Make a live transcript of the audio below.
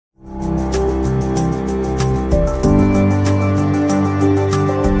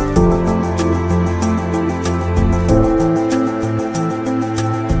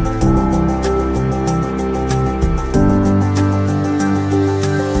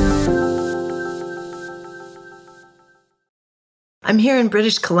I'm here in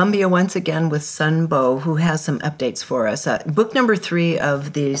British Columbia once again with Sunbo, who has some updates for us. Book number 3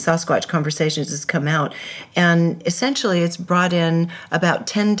 of the Sasquatch Conversations has come out, and essentially it's brought in about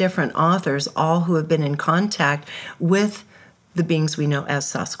 10 different authors, all who have been in contact with the beings we know as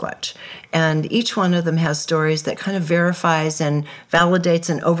Sasquatch. And each one of them has stories that kind of verifies and validates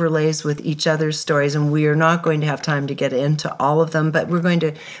and overlays with each other's stories. And we are not going to have time to get into all of them, but we're going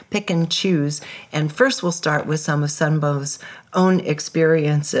to pick and choose. And first we'll start with some of Sunbo's own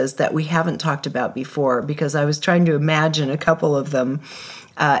experiences that we haven't talked about before, because I was trying to imagine a couple of them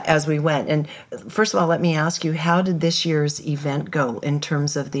as we went. And first of all, let me ask you, how did this year's event go in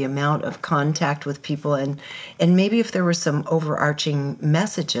terms of the amount of contact with people, and maybe if there were some overarching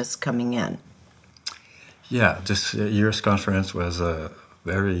messages coming in? Yeah, this year's conference was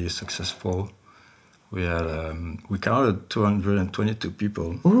very successful. We had we counted 222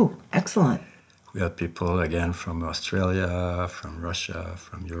 people. Ooh, excellent. We had people again from Australia, from Russia,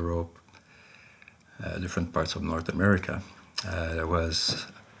 from Europe, different parts of North America. There was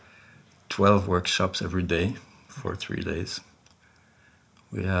 12 workshops every day for 3 days.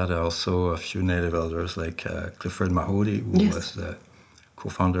 We had also a few native elders like Clifford Mahody, who was the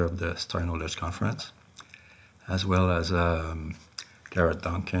co-founder of the Star Knowledge Conference, as well as Garrett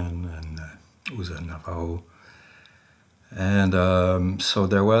Duncan and Uza Navajo. And so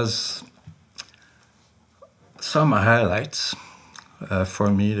there was some highlights. For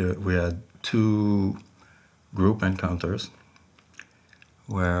me, we had 2 group encounters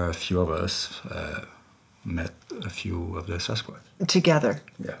where a few of us met a few of the Sasquatch. Together?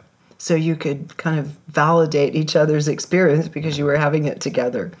 Yeah. So you could kind of validate each other's experience because you were having it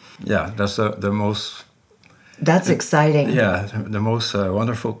together. Yeah, that's the most... That's exciting. Yeah, the most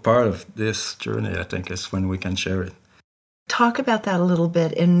wonderful part of this journey, I think, is when we can share it. Talk about that a little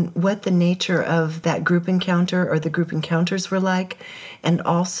bit, and what the nature of that group encounter or the group encounters were like, and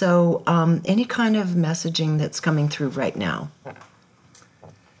also any kind of messaging that's coming through right now.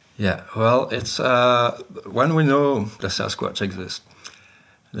 Yeah, well, it's when we know the Sasquatch exists,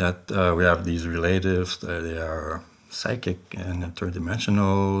 that we have these relatives, that they are psychic and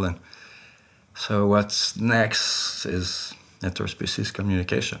interdimensional, and so what's next is interspecies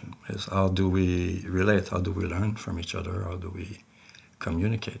communication. Is how do we relate? How do we learn from each other? How do we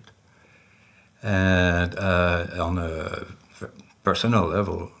communicate? And on a personal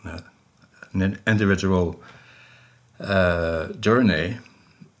level, an individual journey,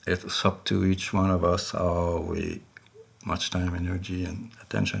 it's up to each one of us how much time, energy, and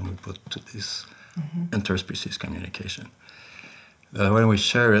attention we put to this interspecies communication. When we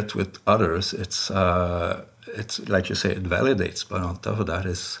share it with others, it's like you say, it validates, but on top of that,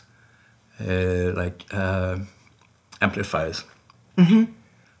 is amplifies.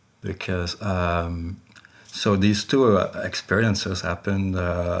 Because so these 2 experiences happened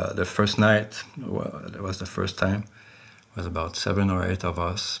the first night. Well, it was the first time. It was about 7 or 8 of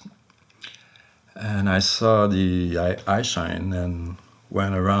us, and I saw the eye shine and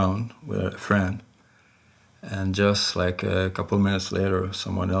went around with a friend. And just like a couple minutes later,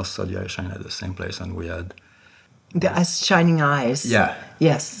 someone else saw the eye shine at the same place, and we had the shining eyes. Yeah.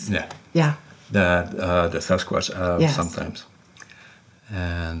 Yes. Yeah. Yeah. That the Sasquatch have Yes. sometimes.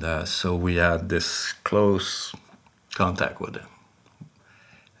 And so we had this close contact with them.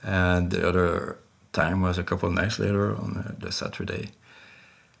 And the other time was a couple of nights later on the Saturday,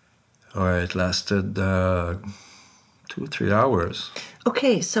 where it lasted 2-3 hours.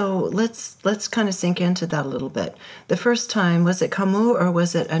 Okay, so let's kind of sink into that a little bit. The first time, was it Camus or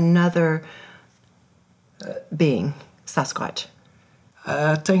was it another being, Sasquatch?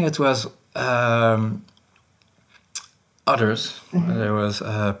 I think it was others. There was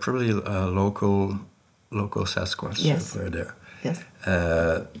probably a local Sasquatch that were there. Yes.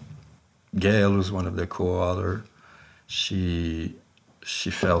 Gail, who's one of the co-authors, she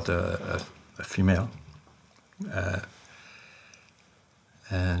felt a female.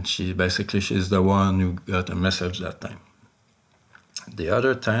 And she's the one who got a message that time. The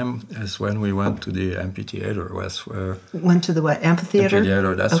other time is when we went to the amphitheater. Went to the what, amphitheater?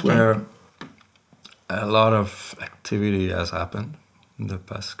 Amphitheater. That's where a lot of activity has happened in the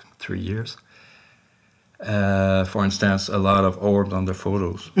past 3 years. For instance, a lot of orbs on the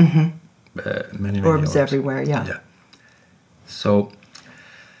photos. Many orbs everywhere, yeah. Yeah. So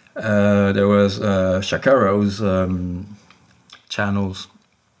there was Shakara, who's channels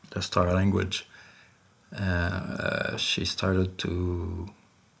the star language. She started to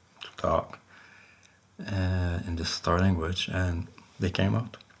talk in the star language, and they came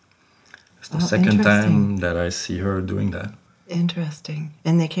out. It's the second time that I see her doing that. Interesting.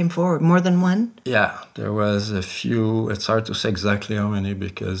 And they came forward. More than one? Yeah, there was a few. It's hard to say exactly how many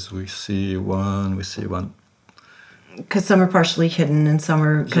because we see one. Because some are partially hidden and some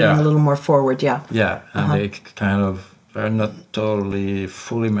are coming a little more forward, yeah. Yeah, and they kind of are not totally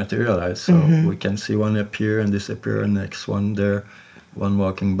fully materialized. So we can see one appear and disappear, and next one there, one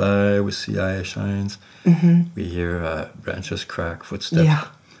walking by, we see eye shines, we hear branches crack, footsteps,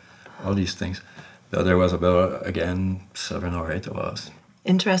 all these things. So there was about, again, 7 or 8 of us.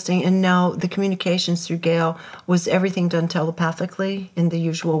 Interesting. And now the communications through Gail, was everything done telepathically in the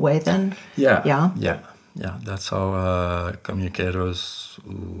usual way then? Yeah, that's how communicators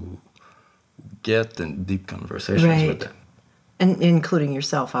who get in deep conversations with them. And including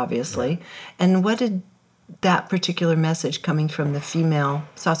yourself, obviously. And what did that particular message coming from the female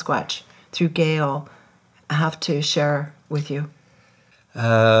Sasquatch through Gail have to share with you?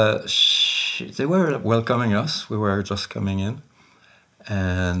 They were welcoming us. We were just coming in.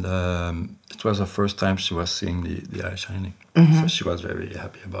 And it was the first time she was seeing the eye shining. So she was very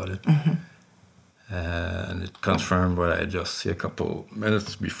happy about it. And it confirmed what I just see a couple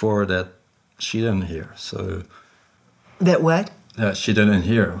minutes before that she didn't hear. So that what? She didn't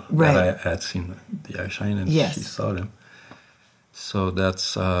hear that I had seen the eye shine, and she saw them. So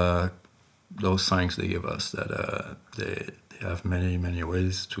that's those signs they give us that they have many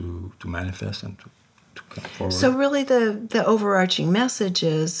ways to manifest and to come forward. So really the overarching message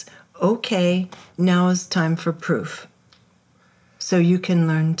is, okay, now is time for proof. So you can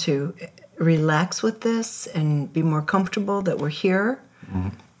learn to relax with this and be more comfortable that we're here.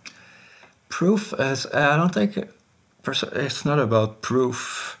 Proof is, I don't think, it's not about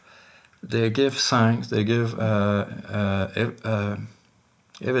proof. They give signs, they give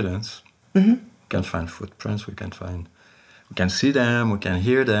evidence. We can find footprints, we can see them, we can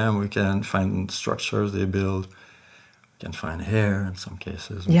hear them, we can find structures they build, we can find hair in some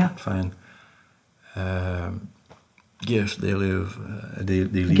cases, we can find gifts they leave.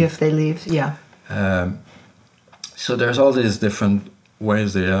 Gift they leave, yeah. So there's all these different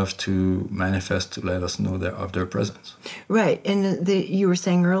ways they have to manifest to let us know of their presence. Right, and you were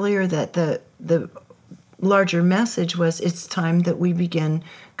saying earlier that the larger message was it's time that we begin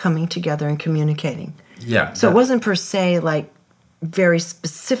coming together and communicating. Yeah. So it wasn't per se like very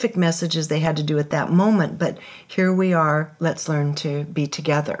specific messages they had to do at that moment, but here we are, let's learn to be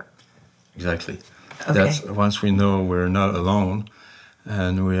together. Exactly. Okay. That's once we know we're not alone,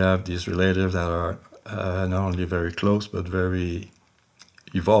 and we have these relatives that are not only very close but very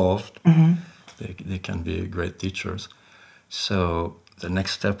evolved. They can be great teachers. So the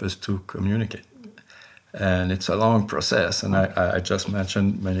next step is to communicate, and it's a long process. And I just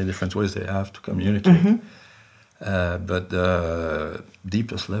mentioned many different ways they have to communicate, but the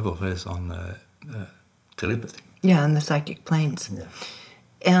deepest level is on telepathy. Yeah, on the psychic planes. Yeah.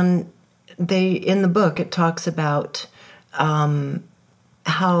 And in the book, it talks about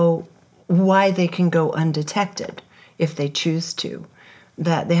why they can go undetected if they choose to.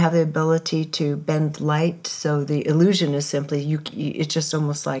 That they have the ability to bend light, so the illusion is simply it's just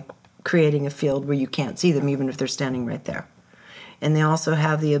almost like creating a field where you can't see them, even if they're standing right there. And they also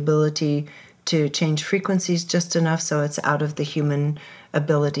have the ability to change frequencies just enough so it's out of the human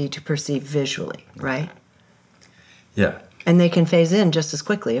ability to perceive visually, right? Yeah. And they can phase in just as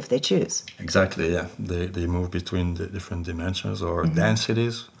quickly if they choose. Exactly, yeah. They move between the different dimensions or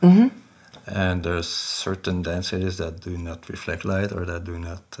densities. And there's certain densities that do not reflect light or that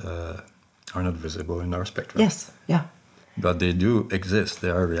are not visible in our spectrum. Yes, yeah. But they do exist. They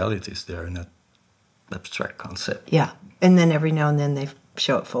are realities. They are not abstract concepts. Yeah. And then every now and then they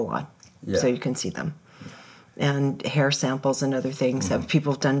show it full on. Yeah. So you can see them. And hair samples and other things.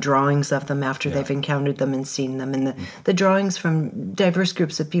 People have done drawings of them after they've encountered them and seen them. And the drawings from diverse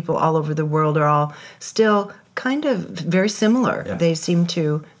groups of people all over the world are all still kind of very similar. Yeah. They seem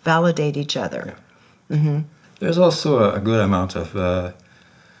to validate each other. Yeah. There's also a good amount of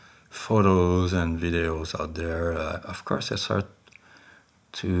photos and videos out there. Of course, it's hard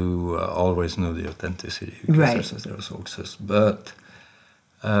to always know the authenticity because there's hoaxes. But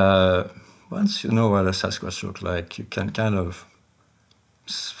once you know what a Sasquatch looks like, you can kind of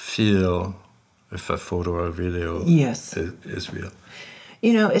feel if a photo or a video is real.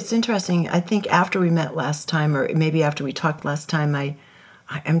 You know, it's interesting. I think after we met last time, or maybe after we talked last time,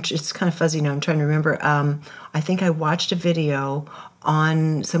 I'm just kind of fuzzy now. I'm trying to remember. I think I watched a video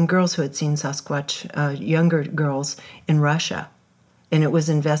on some girls who had seen Sasquatch, younger girls in Russia. And it was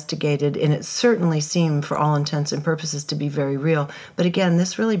investigated, and it certainly seemed, for all intents and purposes, to be very real. But again,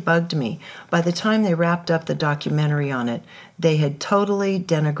 this really bugged me. By the time they wrapped up the documentary on it, they had totally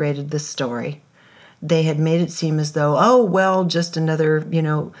denigrated the story. they had made it seem as though, oh, well, just another,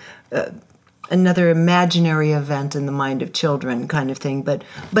 another imaginary event in the mind of children kind of thing. But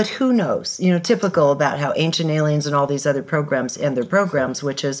who knows? Typical about how Ancient Aliens and all these other programs end their programs,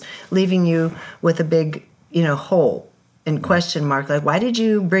 which is leaving you with a big, hole and question mark, like, why did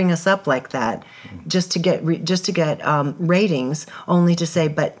you bring us up like that, just to get ratings, only to say,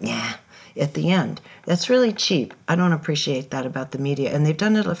 but yeah, at the end. That's really cheap. I don't appreciate that about the media, and they've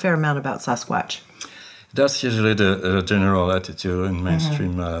done it a fair amount about Sasquatch. That's usually the general attitude in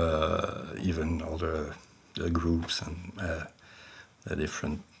mainstream, even all the groups and the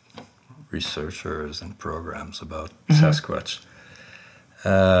different researchers and programs about Sasquatch.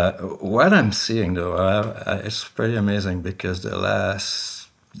 What I'm seeing, though, it's pretty amazing, because the last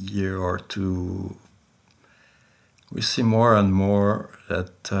year or two, we see more and more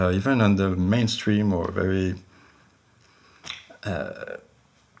that even on the mainstream or very, I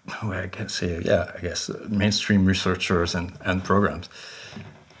guess mainstream researchers and programs,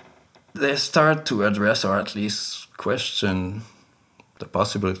 they start to address, or at least question, the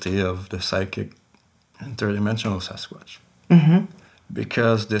possibility of the psychic interdimensional Sasquatch. Mm-hmm.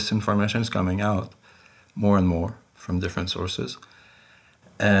 Because this information is coming out more and more from different sources.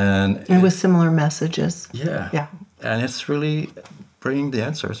 And with similar messages. Yeah. And it's really bringing the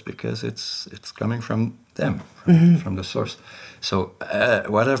answers, because it's coming from them, from the source. So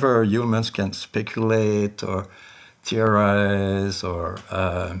whatever humans can speculate or theorize or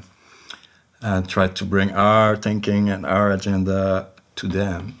and try to bring our thinking and our agenda to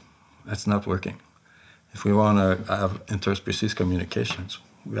them, that's not working. If we want to have interspecies communications,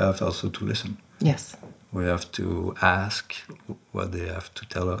 we have also to listen. Yes. We have to ask what they have to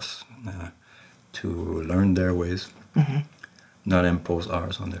tell us, to learn their ways, not impose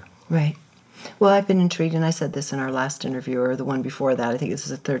ours on them. Right. Well, I've been intrigued, and I said this in our last interview, or the one before that. I think this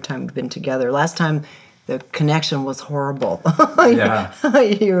is the third time we've been together. Last time, the connection was horrible. Yeah.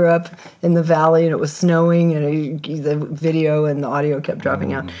 You were up in the valley, and it was snowing, and the video and the audio kept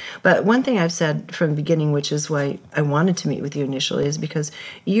dropping out. But one thing I've said from the beginning, which is why I wanted to meet with you initially, is because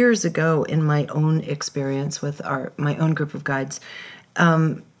years ago, in my own experience with my own group of guides,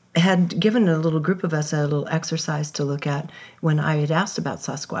 had given a little group of us a little exercise to look at when I had asked about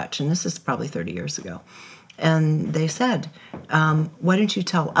Sasquatch, and this is probably 30 years ago. And they said, why don't you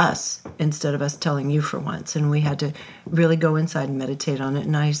tell us instead of us telling you for once? And we had to really go inside and meditate on it.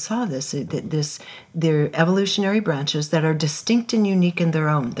 And I saw they're evolutionary branches that are distinct and unique in their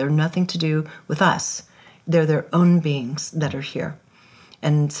own. They're nothing to do with us. They're their own beings that are here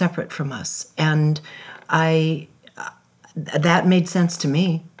and separate from us. And that made sense to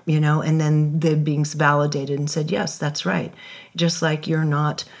me, and then the beings validated and said, yes, that's right. Just like you're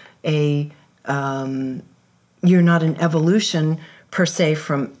not an evolution per se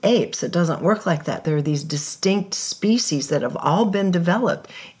from apes. It doesn't work like that. There are these distinct species that have all been developed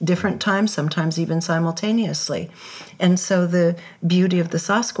different times, sometimes even simultaneously. And so the beauty of the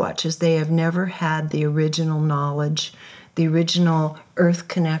Sasquatch is they have never had the original knowledge, the original earth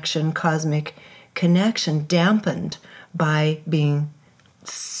connection, cosmic connection dampened by being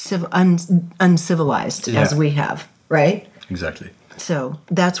uncivilized as we have, right? Exactly. So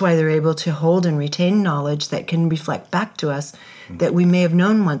that's why they're able to hold and retain knowledge that can reflect back to us that we may have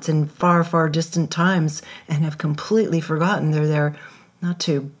known once in far, far distant times and have completely forgotten. They're there not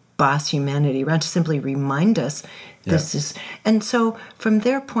to boss humanity around, to simply remind us this is. And so from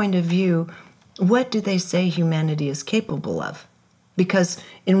their point of view, what do they say humanity is capable of? Because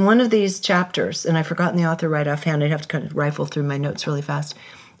in one of these chapters, and I've forgotten the author right offhand, I'd have to kind of rifle through my notes really fast,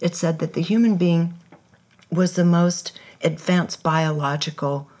 it said that the human being was the most advanced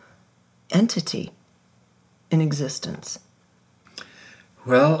biological entity in existence.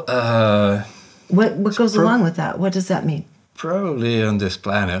 Well, what goes along with that? What does that mean? Probably on this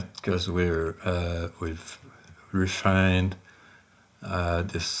planet, because we've refined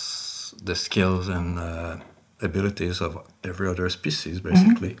the skills and abilities of every other species,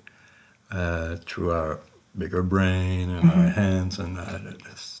 basically, through our bigger brain and our hands and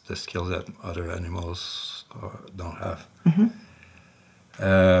the skills that other animals don't have.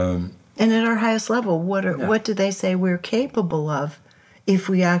 And at our highest level, what do they say we're capable of if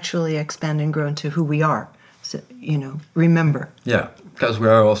we actually expand and grow into who we are? So, remember. Yeah, because we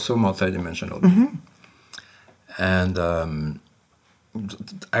are also multidimensional. And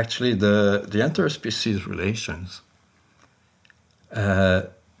actually, the interspecies relations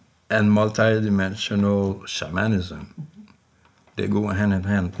and multidimensional shamanism, they go hand in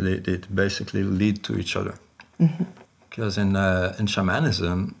hand. They basically lead to each other. Because in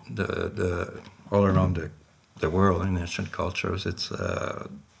shamanism, the all around the world in ancient cultures, it's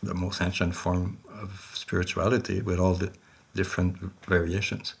the most ancient form of spirituality with all the different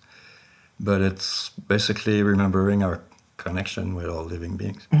variations. But it's basically remembering our connection with all living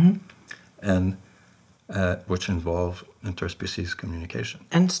beings, and which involve interspecies communication.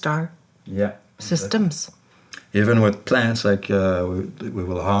 And star systems. Even with plants, like we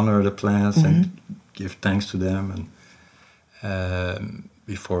will honor the plants and give thanks to them, and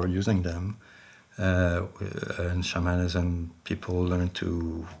before using them. In shamanism, people learn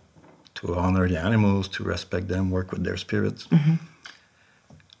to honor the animals, to respect them, work with their spirits.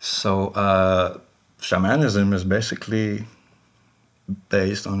 So shamanism is basically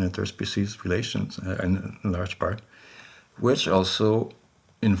based on interspecies relations in large part, which also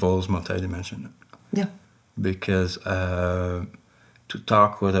involves multidimensional. Yeah. Because to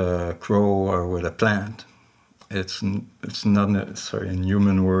talk with a crow or with a plant, it's not necessarily in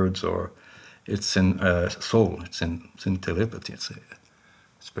human words, or it's in soul, it's in telepathy, it's a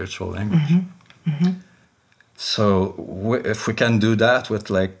spiritual language. So if we can do that with,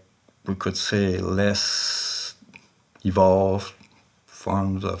 like, we could say, less evolved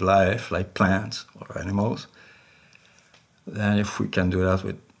forms of life, like plants or animals, then if we can do that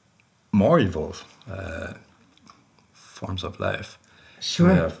with more evolved forms of life, sure,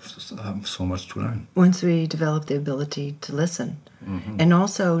 we have so much to learn. Once we develop the ability to listen, and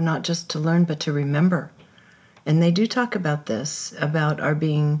also not just to learn, but to remember. And they do talk about this, about our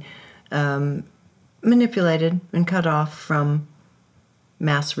being manipulated and cut off from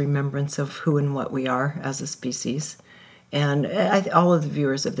mass remembrance of who and what we are as a species. And all of the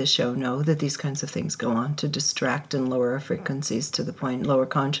viewers of this show know that these kinds of things go on to distract and lower our frequencies to the point, lower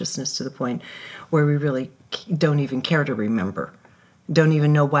consciousness to the point where we really don't even care to remember, don't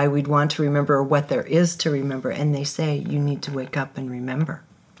even know why we'd want to remember or what there is to remember. And they say you need to wake up and remember,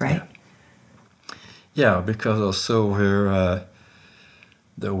 right? Yeah, because also we're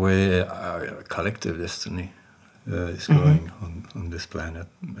the way our collective destiny is going on this planet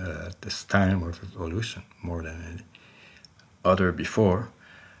at this time of evolution, more than any other before.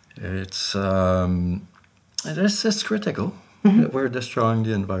 It's critical. We're destroying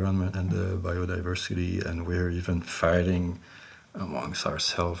the environment and the biodiversity, and we're even fighting amongst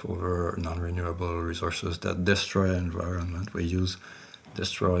ourselves over non-renewable resources that destroy the environment. We use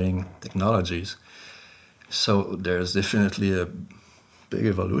destroying technologies. So there's definitely a big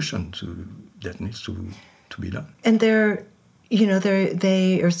evolution that needs to be done. And they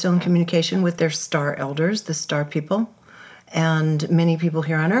are still in communication with their star elders, the star people, and many people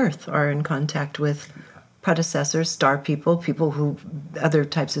here on Earth are in contact with predecessors, star people other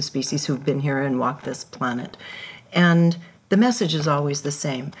types of species who've been here and walked this planet. And the message is always the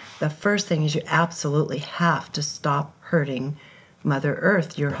same. The first thing is you absolutely have to stop hurting Mother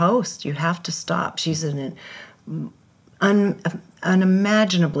Earth, your host. You have to stop. She's an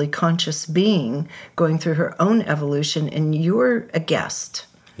unimaginably conscious being going through her own evolution, and you're a guest.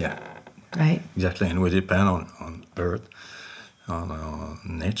 Yeah. Right? Exactly. And we depend on Earth, on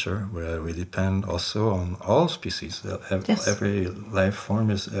nature, where we depend also on all species. Every life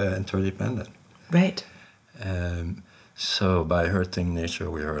form is interdependent. Right. So by hurting nature,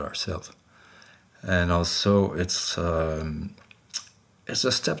 we hurt ourselves. And also it's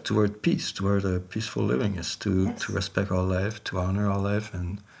a step toward peace, toward a peaceful living, is to respect all life, to honor all life,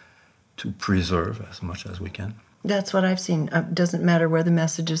 and to preserve as much as we can. That's what I've seen. It doesn't matter where the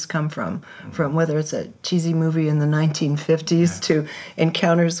messages come from whether it's a cheesy movie in the 1950s to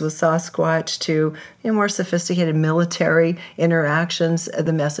encounters with Sasquatch to more sophisticated military interactions.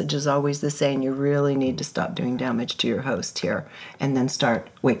 The message is always the same. You really need to stop doing damage to your host here and then start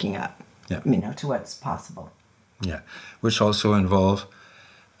waking up, to what's possible. Yeah, which also involves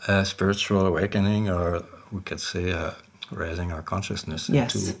spiritual awakening, or we could say raising our consciousness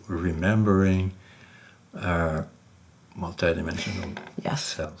into remembering our multidimensional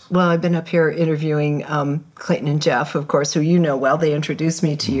selves. Well, I've been up here interviewing Clayton and Jeff, of course, who you know well. They introduced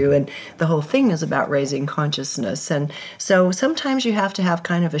me to you, and the whole thing is about raising consciousness. And so sometimes you have to have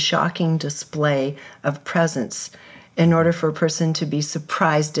kind of a shocking display of presence in order for a person to be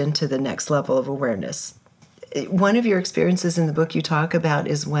surprised into the next level of awareness. One of your experiences in the book you talk about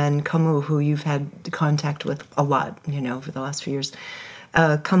is when Camus, who you've had contact with a lot, over the last few years,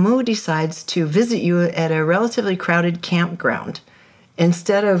 Camus decides to visit you at a relatively crowded campground.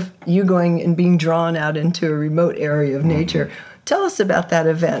 Instead of you going and being drawn out into a remote area of nature. Tell us about that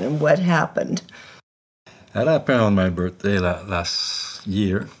event and what happened. That happened on my birthday last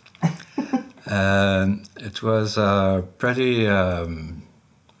year. And it was a pretty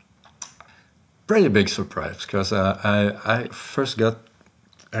big surprise, because I got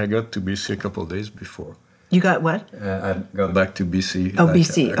to BC a couple of days before. You got what? I got back to BC. Oh,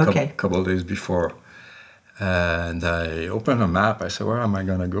 BC, okay. Couple of days before. And I opened a map. I said, where am I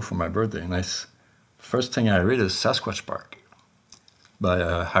going to go for my birthday? And first thing I read is Sasquatch Park by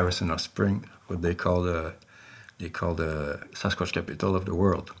Harrison Spring, what they call the Sasquatch capital of the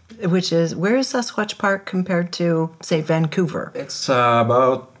world. Which is, where is Sasquatch Park compared to, say, Vancouver? It's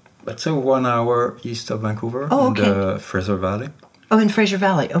about, let's say, 1 hour east of Vancouver in the Fraser Valley. Oh, in Fraser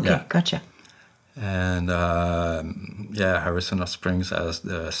Valley. Okay, Yeah. Gotcha. And Harrison Springs has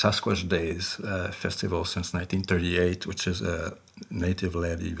the Sasquatch Days festival since 1938, which is a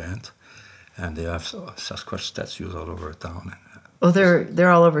native-led event. And they have Sasquatch statues all over town. Well, they're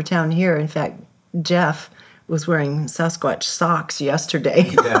all over town here. In fact, Jeff was wearing Sasquatch socks yesterday.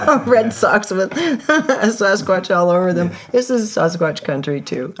 Yeah. Red socks with a Sasquatch all over them. Yeah. This is Sasquatch country,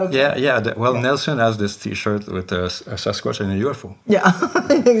 too. Okay. Yeah. Nelson has this T-shirt with a Sasquatch and a UFO. Yeah,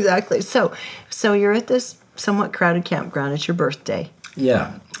 exactly. So you're at this somewhat crowded campground. It's your birthday.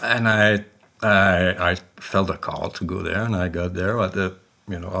 Yeah, and I felt a call to go there, and I got there. At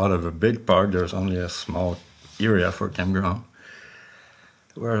out of a big park, there's only a small area for campground.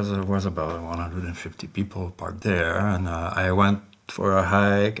 There was about 150 people parked there, and I went for a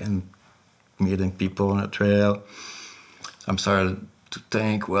hike and meeting people on a trail. I'm started to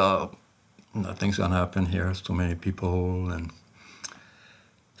think, well, nothing's gonna happen here. There's too many people, and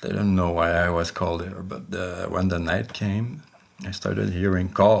they didn't know why I was called there. But when the night came, I started hearing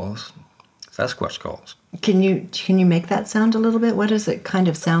calls, Sasquatch calls. Can you make that sound a little bit? What does it kind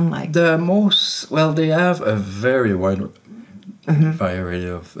of sound like? They have a very wide variety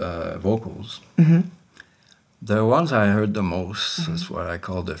of vocals. Mm-hmm. The ones I heard the most is what I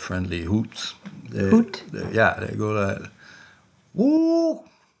call the friendly hoots. Hoot? They go like, woo,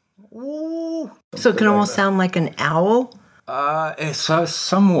 woo. So it can almost sound like an owl? It's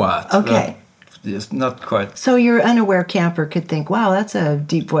somewhat. Okay. It's not quite. So your unaware camper could think, wow, that's a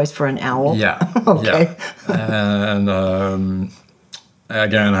deep voice for an owl. Yeah. Okay. Yeah. And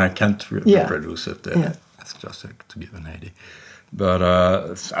again, I can't reproduce it. It's just to give an idea. But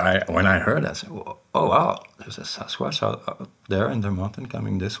when I heard that, I said, oh, wow, there's a Sasquatch out there in the mountain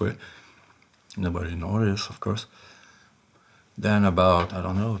coming this way. Nobody noticed, of course. Then about,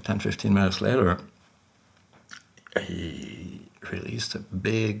 10, 15 minutes later, he released a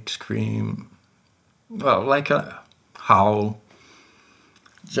big scream, well, like a howl,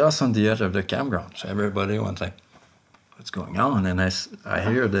 just on the edge of the campground. So everybody went like, what's going on? And I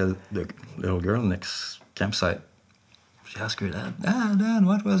hear the little girl next campsite. She asked her dad, Dad,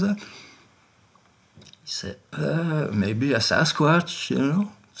 what was that? He said, maybe a Sasquatch,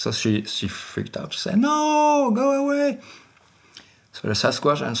 So she freaked out. She said, no, go away. So the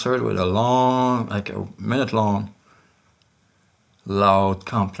Sasquatch answered with a long, like a minute-long, loud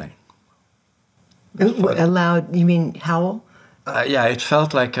complaint. A loud, you mean howl? It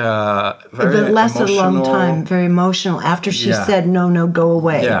felt like a very It lasted emotional, a long time, very emotional, after she said, no, go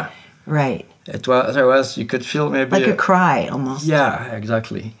away. Yeah. Right. There was, you could feel maybe... Like a cry, almost. Yeah,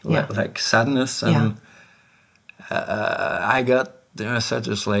 exactly. Yeah. Like sadness. And I got the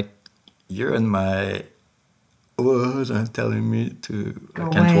messages like, you're in my woods and telling me I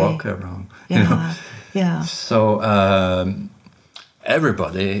can't walk around. Yeah, yeah. So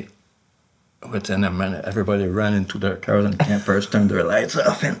everybody, within a minute, everybody ran into their cars and campers, turned their lights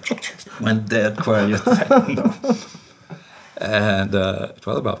off and went dead quiet. And it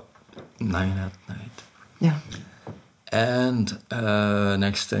was about 9 at night. Yeah. And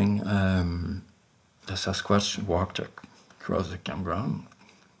next thing, the Sasquatch walked across the campground,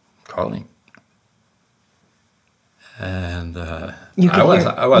 calling. And you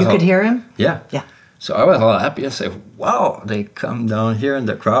could hear him? Yeah. Yeah. So I was all happy. I said, wow, they come down here in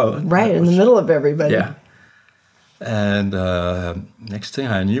the crowd. Right, in the middle of everybody. Yeah. And next thing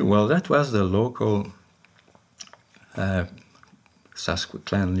I knew, well, that was the local Sasquatch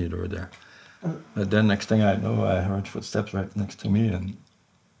clan leader there. But then next thing I know, I heard footsteps right next to me, and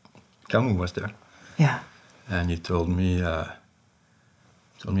Camus was there. Yeah. And he told me,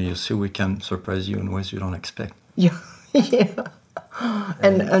 you see, we can surprise you in ways you don't expect. Yeah, yeah.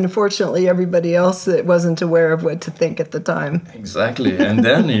 And unfortunately, everybody else wasn't aware of what to think at the time. Exactly. And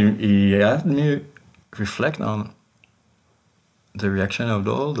then he had me reflect on the reaction of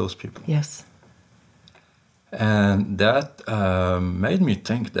all those people. Yes. And that made me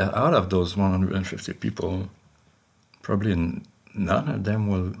think that out of those 150 people, probably none of them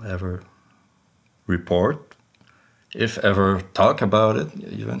will ever report, if ever talk about it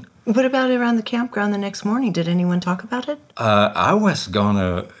even. What about around the campground the next morning? Did anyone talk about it? I was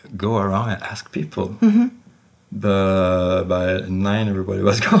gonna go around and ask people. Mm-hmm. But by 9, everybody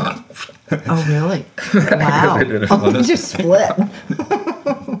was gone. Oh, really? Wow. Really didn't Oh, want us. just split.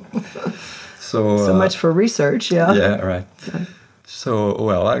 So So much for research, yeah. yeah, right. So,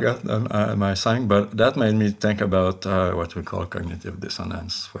 well, I got my sign, but that made me think about what we call cognitive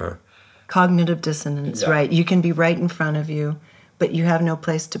dissonance, where Cognitive dissonance, Yeah. right. You can be right in front of you, but you have no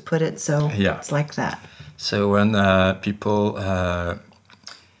place to put it, so Yeah. it's like that. so when people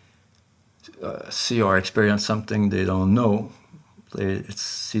see or experience something they don't know,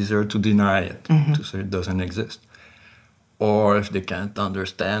 it's easier to deny it, to say it doesn't exist. Or if they can't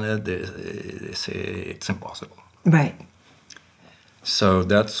understand it, they say it's impossible. Right. So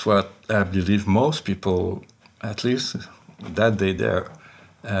that's what I believe most people, at least that day there,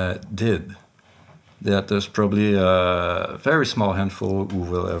 did. That there's probably a very small handful who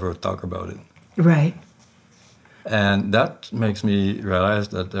will ever talk about it. Right. And that makes me realize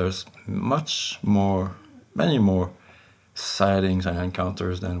that there's many more sightings and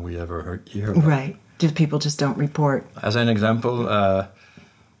encounters than we ever hear about. Right. Just people just don't report. As an example,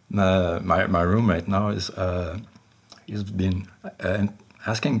 my roommate now he's been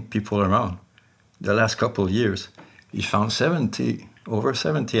asking people around the last couple of years. He found over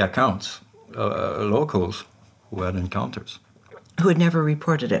 70 accounts, locals who had encounters. Who had never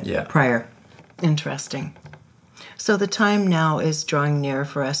reported it Yeah. prior. Interesting. So the time now is drawing near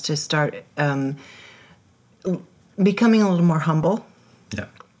for us to start becoming a little more humble Yeah.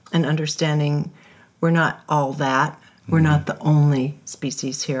 and understanding we're not all that. We're not the only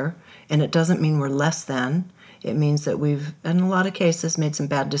species here. And it doesn't mean we're less than. It means that we've, in a lot of cases, made some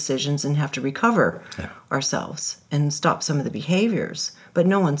bad decisions and have to recover ourselves and stop some of the behaviors. But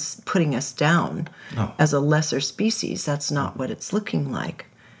no one's putting us down as a lesser species. That's not what it's looking like.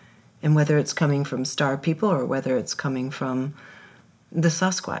 And whether it's coming from star people or whether it's coming from the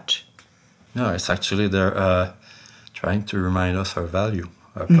Sasquatch. No, it's actually they're trying to remind us our value,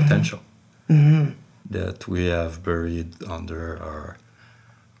 our potential, that we have buried under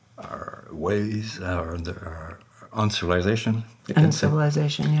our ways, under our uncivilization. You can say.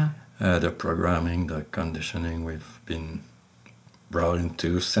 Civilization, yeah. The programming, the conditioning we've been brought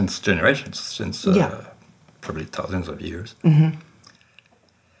into since generations, since probably thousands of years,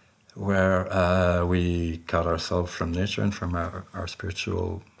 where we cut ourselves from nature and from our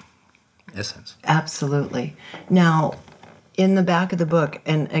spiritual essence. Absolutely. Now, in the back of the book,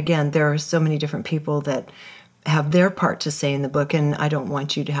 and again, there are so many different people that have their part to say in the book, and I don't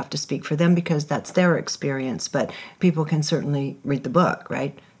want you to have to speak for them because that's their experience, but people can certainly read the book,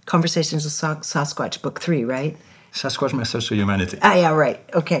 right? Conversations with Sasquatch, book 3, right? Sasquatch Message to Humanity. Ah, yeah, right.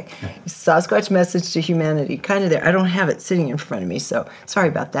 Okay. Sasquatch Message to Humanity, kind of there. I don't have it sitting in front of me, so sorry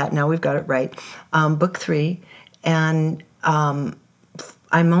about that. Now we've got it right. Book 3, and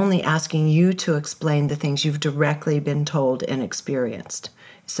I'm only asking you to explain the things you've directly been told and experienced.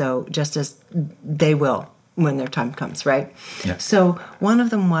 So just as they will when their time comes, right? Yeah. So one of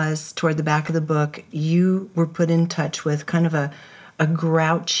them was, toward the back of the book, you were put in touch with kind of a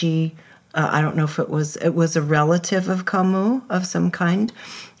grouchy, I don't know if it was a relative of Camus of some kind,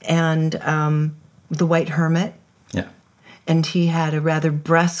 and the White Hermit. Yeah. And he had a rather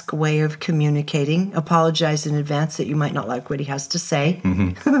brusque way of communicating. Apologize in advance that you might not like what he has to say.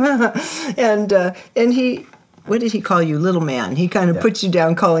 And he, what did he call you? Little man. He kind of puts you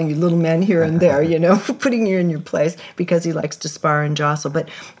down, calling you little man here and there, you know, putting you in your place because he likes to spar and jostle. But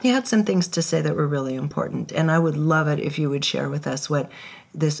he had some things to say that were really important. And I would love it if you would share with us what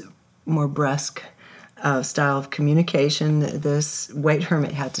this more brusque style of communication this White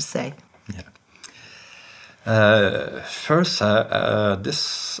Hermit had to say. First,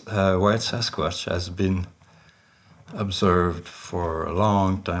 this white Sasquatch has been observed for a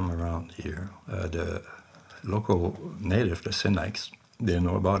long time around here. The local native, the Sinaics, they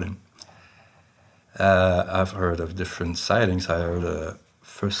know about him. I've heard of different sightings. I heard a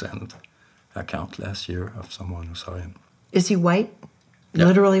first-hand account last year of someone who saw him. Is he white? Yeah.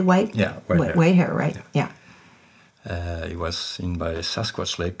 Literally white? Yeah, white hair. White hair, right? Yeah. He was seen by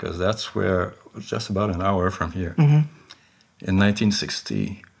Sasquatch Lake because that's where, just about an hour from here. In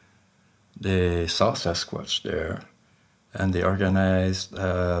 1960, they saw Sasquatch there, and they organized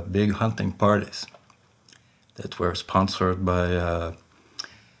big hunting parties that were sponsored by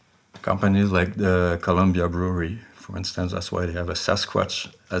companies like the Columbia Brewery, for instance. That's why they have a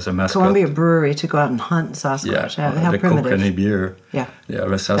Sasquatch as a mascot. Columbia Brewery to go out and hunt Sasquatch. How the primitive. Kokanee beer. Yeah. They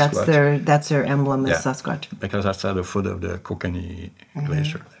have a Sasquatch. That's their emblem is Sasquatch. Because that's at the foot of the Kokanee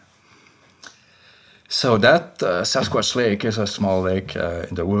Glacier. So that Sasquatch Lake is a small lake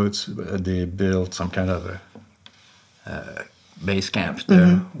in the woods. They built some kind of a base camp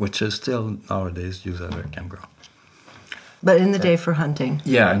there, which is still nowadays used as a campground. But in the day for hunting.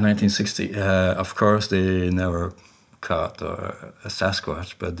 Yeah, in 1960. Of course, they never caught a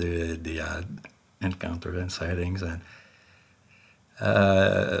Sasquatch, but they had encounters and sightings. And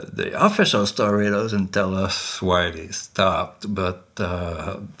the official story doesn't tell us why they stopped, but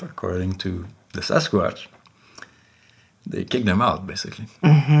according to the Sasquatch, they kicked them out, basically.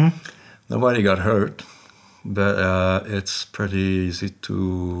 Nobody got hurt, but it's pretty easy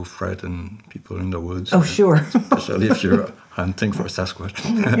to frighten people in the woods. Oh, sure. Especially if you're hunting for Sasquatch.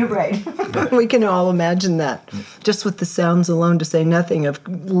 You're right. We can all imagine that. Just with the sounds alone, to say nothing of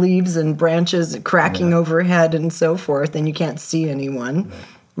leaves and branches cracking overhead and so forth, and you can't see anyone.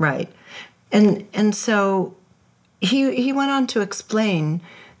 Right. And so he went on to explain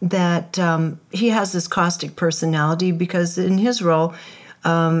that he has this caustic personality because in his role,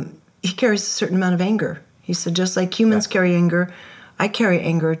 he carries a certain amount of anger. He said, just like humans carry anger, I carry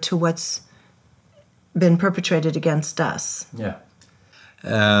anger to what's been perpetrated against us. Yeah.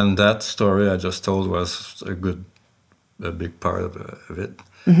 And that story I just told was a big part of it.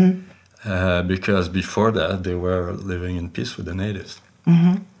 Because before that, they were living in peace with the natives.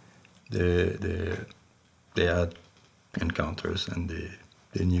 They had encounters and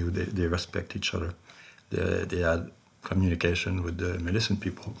they knew they respect each other. They had communication with the medicine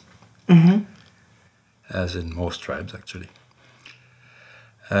people, as in most tribes, actually.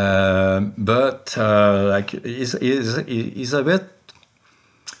 But like he's a bit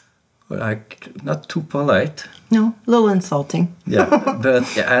like not too polite. No, a little insulting. Yeah,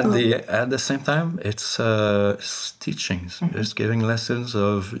 but at the same time, it's teachings. It's giving lessons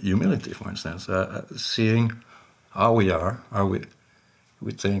of humility, for instance, seeing how we are.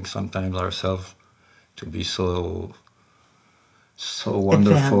 We think sometimes ourselves to be so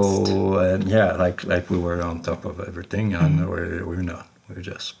wonderful, advanced. and like we were on top of everything, and we're not. We're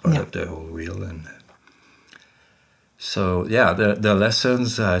just part of the whole wheel, and so the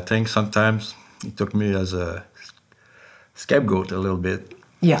lessons. I think sometimes it took me as a scapegoat a little bit.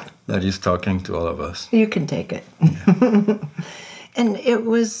 Yeah, that he's talking to all of us. You can take it. Yeah. And it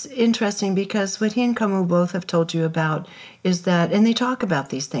was interesting because what he and Camus both have told you about is that, and they talk about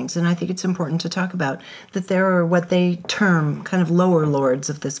these things, and I think it's important to talk about, that there are what they term kind of lower lords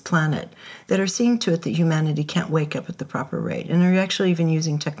of this planet that are seeing to it that humanity can't wake up at the proper rate. And they're actually even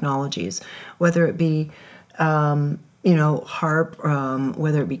using technologies, whether it be, HARP,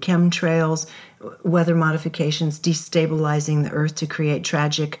 whether it be chemtrails, weather modifications, destabilizing the Earth to create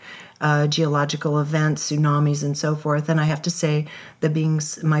tragic geological events, tsunamis, and so forth. And I have to say,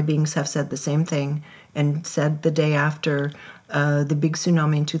 my beings have said the same thing, and said the day after the big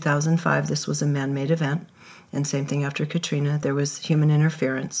tsunami in 2005, this was a man-made event. And same thing after Katrina, there was human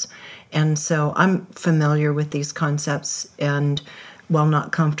interference. And so I'm familiar with these concepts, and while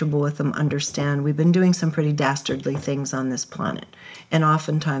not comfortable with them, understand we've been doing some pretty dastardly things on this planet, and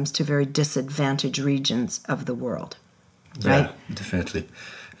oftentimes to very disadvantaged regions of the world. Right? Yeah, definitely.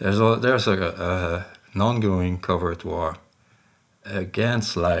 There's an ongoing covert war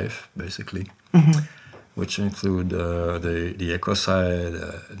against life, basically, which include the ecocide,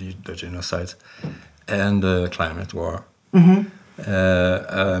 the genocides, and the climate war. What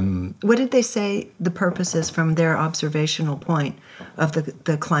did they say the purpose is from their observational point of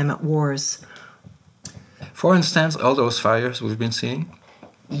the climate wars? For instance, all those fires we've been seeing.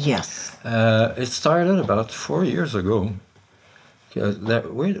 Yes. It started about 4 years ago.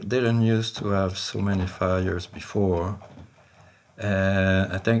 We didn't used to have so many fires before.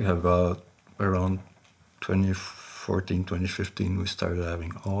 I think about around 2014, 2015, we started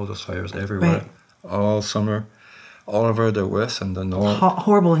having all those fires everywhere, all summer, all over the west and the north.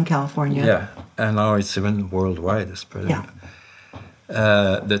 Horrible in California. Yeah, and now it's even worldwide. It's pretty. Yeah.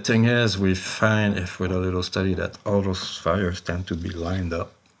 The thing is, we find, if with a little study, that all those fires tend to be lined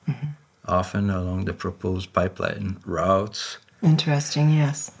up, often along the proposed pipeline routes. Interesting,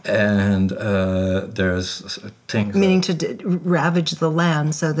 yes. And there's things... Meaning to ravage the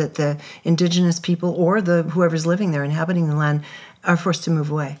land so that the indigenous people or whoever's living there, inhabiting the land, are forced to move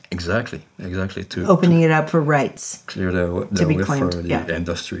away. Exactly. Opening it up for rights. Clear the way for the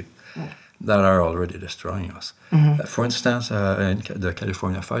industry that are already destroying us. For instance, in the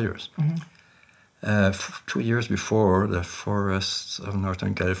California fires. 2 years before, the forests of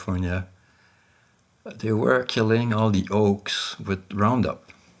Northern California, they were killing all the oaks with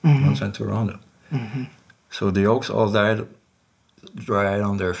Roundup, Monsanto Roundup. So the oaks all dried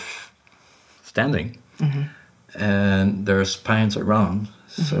on their standing, and there's pines around.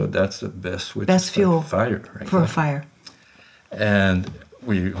 So that's the best fuel fire for a fire. And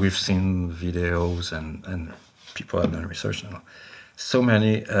we've seen videos and people have done research now. So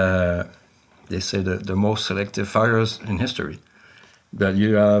many they say the most selective fires in history. That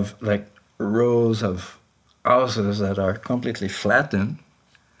you have like rows of houses that are completely flattened,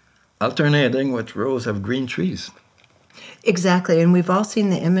 alternating with rows of green trees. Exactly, and we've all seen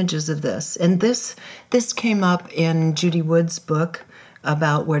the images of this. And this came up in Judy Wood's book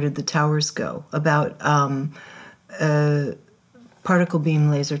about Where Did the Towers Go? About particle beam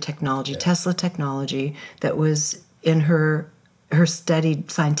laser technology, Tesla technology, that was in her studied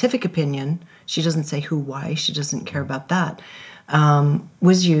scientific opinion. She doesn't say who, why, she doesn't care about that,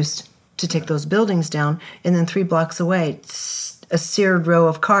 was used to take those buildings down. And then 3 blocks away, a seared row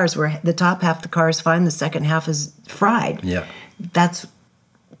of cars where the top half of the car is fine, the second half is fried. Yeah. That's,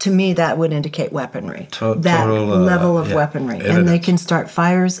 to me, that would indicate weaponry. That Total, level of weaponry. Evidence. And they can start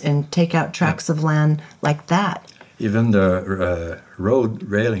fires and take out tracts of land like that. Even the road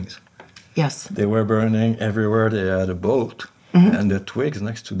railings. Yes. They were burning everywhere they had a boat, and the twigs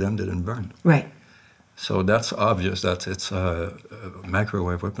next to them didn't burn. Right. So that's obvious that it's a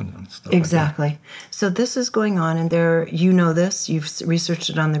microwave weapon and stuff Exactly. like So this is going on, and there, you know this, you've researched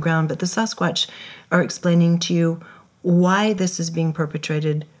it on the ground, but the Sasquatch are explaining to you why this is being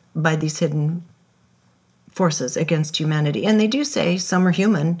perpetrated by these hidden forces against humanity. And they do say some are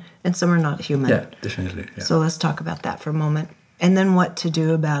human and some are not human. Yeah, definitely. Yeah. So let's talk about that for a moment. And then what to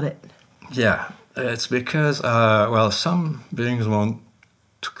do about it. Yeah, it's because, some beings want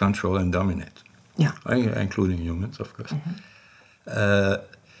to control and dominate. Yeah. Including humans, of course.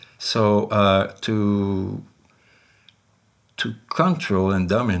 To control and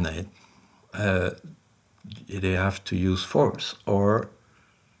dominate, they have to use force or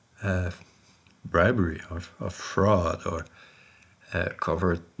bribery or fraud or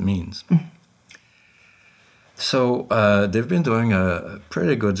covert means. So they've been doing a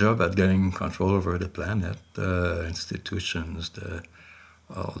pretty good job at getting control over the planet, the institutions, the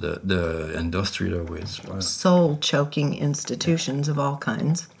industrial ways. Soul-choking institutions of all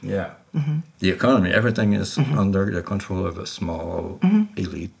kinds. Yeah. The economy, everything is under the control of a small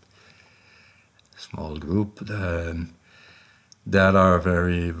elite, small group that are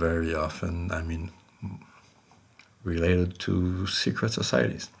very, very often, related to secret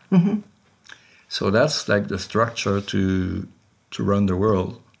societies. So that's like the structure to run the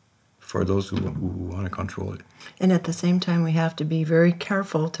world for those who want to control it. And at the same time, we have to be very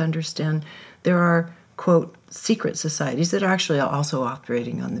careful to understand there are, quote, secret societies that are actually also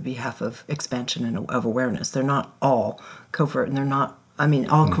operating on the behalf of expansion and of awareness. They're not all covert, and they're not,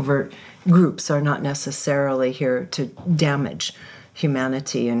 all covert groups are not necessarily here to damage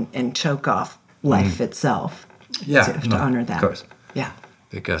humanity and choke off life itself. Yeah, so to honor that. Of course. Yeah.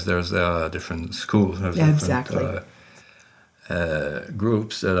 Because there's different schools, there's exactly.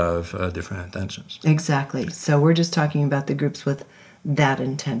 Groups that have different intentions. Exactly. So we're just talking about the groups with that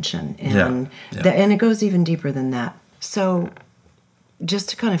intention. And, Yeah. and it goes even deeper than that. So just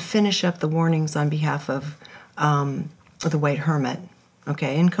to kind of finish up the warnings on behalf of the White Hermit,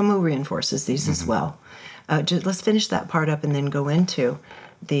 okay, and Camus reinforces these as well. Let's finish that part up and then go into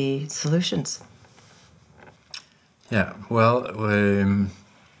the solutions. Yeah, well,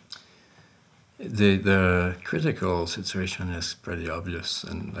 the critical situation is pretty obvious,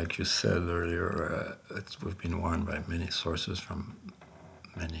 and like you said earlier, we've been warned by many sources from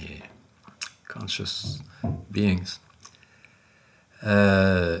many conscious beings.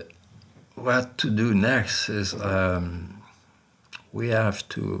 What to do next is we have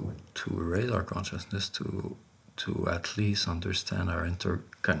to raise our consciousness to at least understand our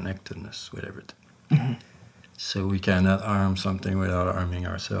interconnectedness with everything. So we cannot harm something without harming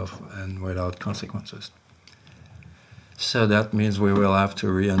ourselves and without consequences. So that means we will have to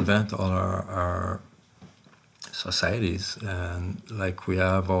reinvent all our societies, and like we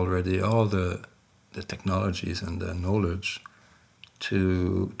have already all the technologies and the knowledge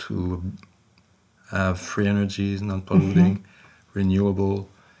to have free energies, non-polluting, renewable,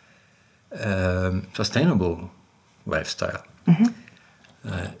 sustainable lifestyle.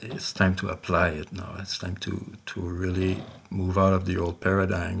 It's time to apply it now. It's time to really move out of the old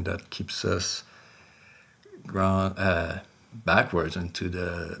paradigm that keeps us backwards into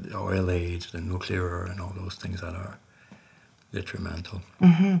the oil age, the nuclear, and all those things that are detrimental.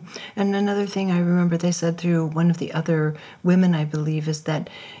 And another thing I remember they said through one of the other women, I believe, is that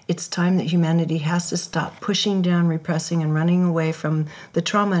it's time that humanity has to stop pushing down, repressing, and running away from the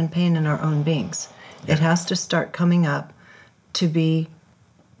trauma and pain in our own beings. It has to start coming up to be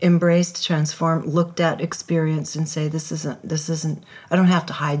embraced, transformed, looked at, experienced, and say, this isn't, I don't have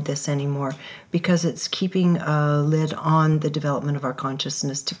to hide this anymore, because it's keeping a lid on the development of our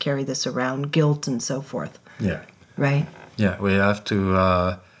consciousness to carry this around, guilt and so forth. Yeah. Right? Yeah, we have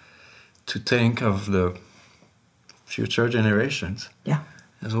to to think of the future generations, Yeah.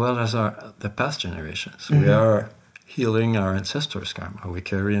 as well as the past generations. We are healing our ancestors' karma. We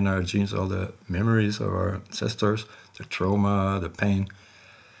carry in our genes all the memories of our ancestors, the trauma, the pain,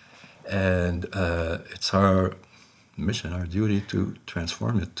 and it's our mission, our duty to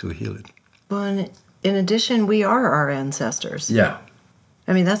transform it, to heal it. Well, and in addition, we are our ancestors. Yeah.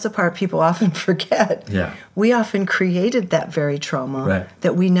 I mean, that's the part people often forget. Yeah. We often created that very trauma Right.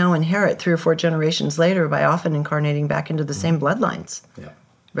 that we now inherit 3 or 4 generations later by often incarnating back into the same bloodlines. Yeah.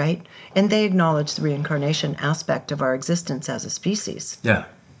 Right? And they acknowledge the reincarnation aspect of our existence as a species. Yeah.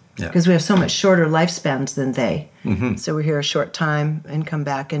 Yeah. Because we have so much shorter lifespans than they. Mm-hmm. So we're here a short time and come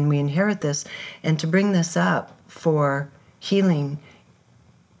back and we inherit this. And to bring this up for healing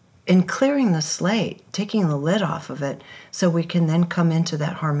and clearing the slate, taking the lid off of it, so we can then come into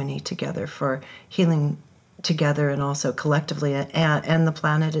that harmony together for healing together and also collectively and the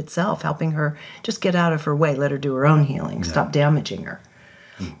planet itself, helping her just get out of her way, let her do her own healing, stop damaging her.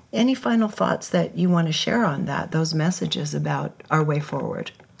 Any final thoughts that you want to share on that, those messages about our way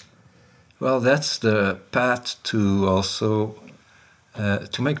forward? Well, that's the path to also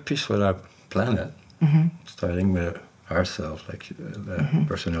to make peace with our planet, starting with ourselves, like the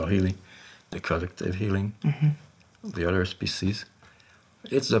personal healing, the collective healing, the other species.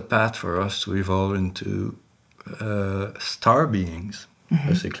 It's the path for us to evolve into star beings,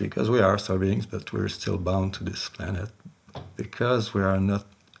 basically, because we are star beings, but we're still bound to this planet because we are not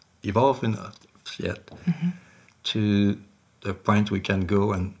evolved enough yet to the point we can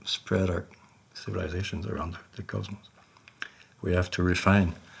go and spread our civilizations around the cosmos. We have to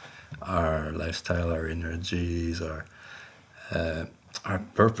refine our lifestyle, our energies, our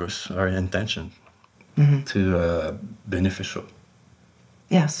purpose, our intention to beneficial.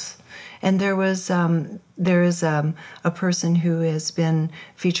 Yes. And there is a person who has been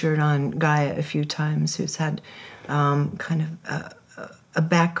featured on Gaia a few times who's had kind of a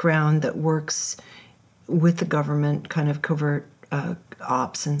background that works with the government, kind of covert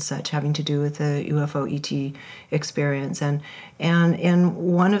ops and such, having to do with the UFO ET experience. And in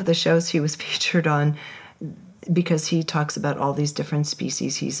one of the shows he was featured on, because he talks about all these different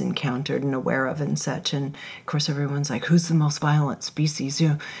species he's encountered and aware of and such. And of course, everyone's like, who's the most violent species?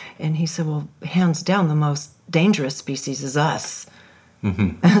 And he said, well, hands down, the most dangerous species is us.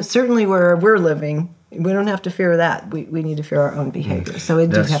 Certainly where we're living, we don't have to fear that. We need to fear our own behavior. So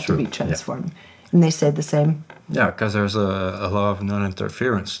it does have to be transformed. Yeah. And they say the same. Yeah, because there's a law of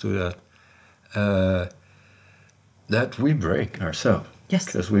non-interference to that, that we break ourselves. Yes.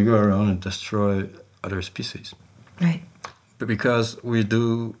 Because we go around and destroy other species. Right. But because we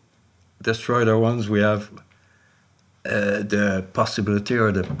do destroy the ones we have the possibility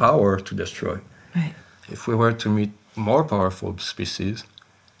or the power to destroy. Right. If we were to meet more powerful species,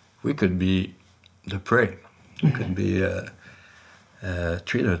 we could be the prey. We could be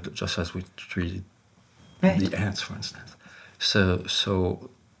treated just as we treat the ants, for instance.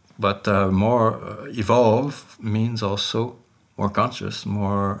 But more evolve means also more conscious,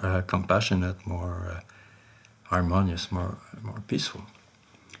 more compassionate, more harmonious, more peaceful.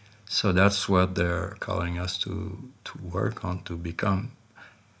 So that's what they're calling us to work on, to become,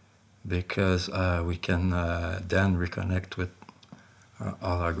 because we can then reconnect with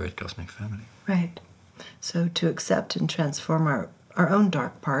all our great cosmic family. Right. So to accept and transform our own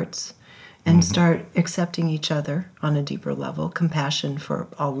dark parts and start accepting each other on a deeper level, compassion for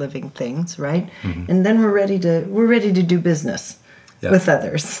all living things, right? And then we're ready to do business with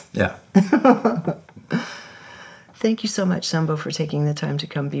others. Yeah. Thank you so much, Sambo, for taking the time to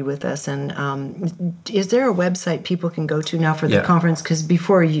come be with us. And is there a website people can go to now for the conference? Because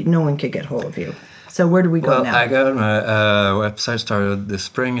before, no one could get hold of you. So where do we go now? I got my website started this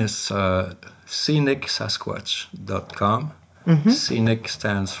spring. Is scenicsasquatch.com. Scenic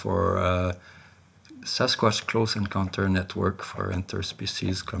stands for Sasquatch Close Encounter Network for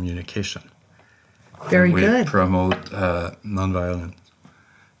Interspecies Communication. Very good. We promote nonviolent,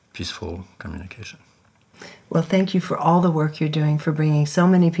 peaceful communication. Well, thank you for all the work you're doing, for bringing so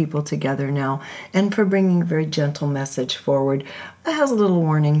many people together now, and for bringing a very gentle message forward. It has a little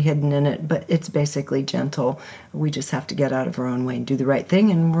warning hidden in it, but it's basically gentle. We just have to get out of our own way and do the right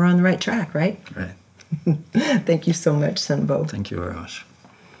thing, and we're on the right track, right? Right. Thank you so much, Sunbo. Thank you very much.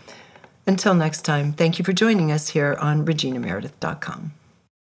 Until next time, thank you for joining us here on ReginaMeredith.com.